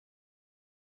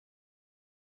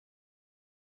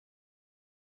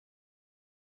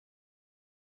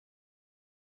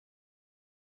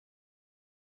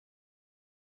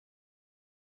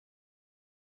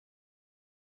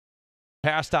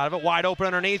Passed out of it, wide open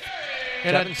underneath.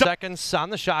 And 7 seconds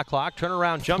on the shot clock.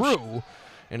 Turnaround jump through.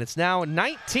 And it's now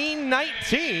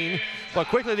 19-19. But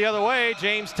quickly the other way,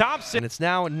 James Thompson. And it's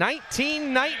now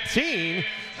 19-19.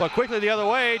 But quickly the other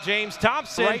way, James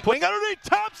Thompson. Right wing underneath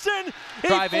Thompson.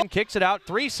 Drive in, kicks it out,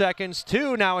 3 seconds,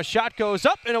 2. Now a shot goes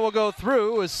up and it will go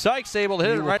through as Sykes able to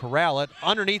hit it right. Corral it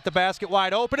underneath the basket,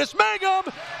 wide open. It's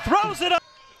Mangum, throws it up.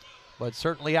 But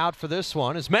certainly out for this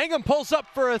one as Mangum pulls up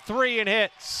for a 3 and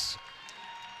hits.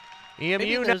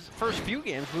 EMU in his first few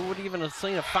games, we wouldn't even have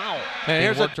seen a foul. And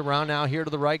here's worked around now here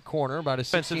to the right corner, about a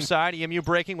defensive side. EMU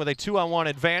breaking with a 2-on-1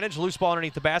 advantage. Loose ball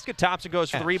underneath the basket. Thompson goes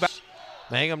for the rebound.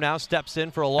 Mangum now steps in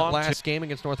for a long last game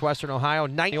against Northwestern Ohio.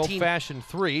 19 old-fashioned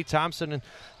 3. Thompson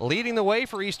leading the way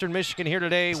for Eastern Michigan here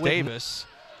today with Davis.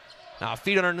 Now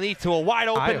feet underneath to a wide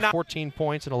open. 14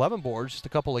 points and 11 boards just a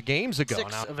couple of games ago.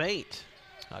 6 of 8.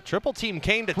 A triple team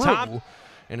came to Tom.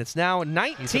 And it's now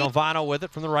 19. Alvano with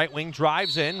it from the right wing,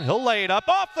 drives in. He'll lay it up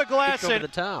off the glass and and the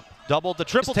top. Doubled the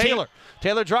triple Taylor.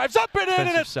 Taylor drives up and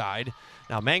in it. Side.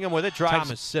 Now Mangum with it, drives.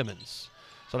 Thomas Simmons.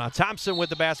 So now Thompson with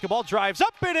the basketball, drives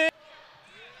up and in.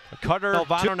 Cutter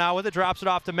Alvano now with it, drops it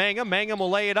off to Mangum. Mangum will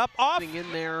lay it up off.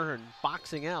 In there and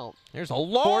boxing out. There's a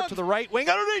long to the right wing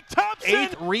underneath Thompson.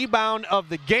 8th rebound of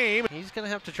the game. He's going to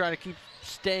have to try to keep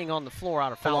staying on the floor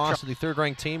out of foul trouble. To the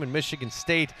 3rd-ranked team in Michigan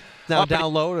State. Now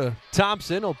down low to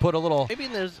Thompson. He'll put a little. Maybe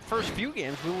in those first few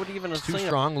games we wouldn't even have seen too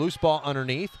strong. Loose ball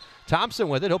underneath. Thompson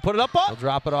with it. He'll put it up. He'll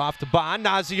drop it off to Bond.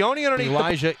 Nazioni underneath.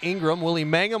 Elijah Ingram. Willie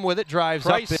Mangum with it. Drives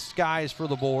up. Skies for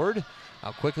the board.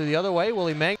 Now quickly the other way.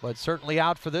 Willie Mangum. But certainly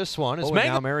out for this one. As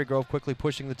now Marygrove quickly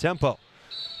pushing the tempo.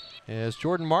 As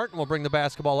Jordan Martin will bring the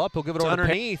basketball up. He'll give it over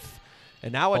underneath.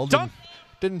 And now a dunk.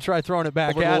 Didn't try throwing it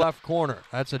back over the left corner.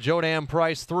 That's a Jodan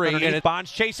Price 3. And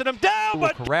Bond's chasing him down,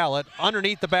 but corral it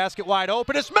underneath the basket, wide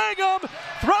open. It's Mangum,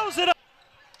 throws it up.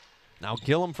 Now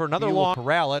Gillum for another long.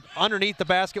 Corral it underneath the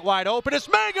basket, wide open. It's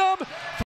Mangum.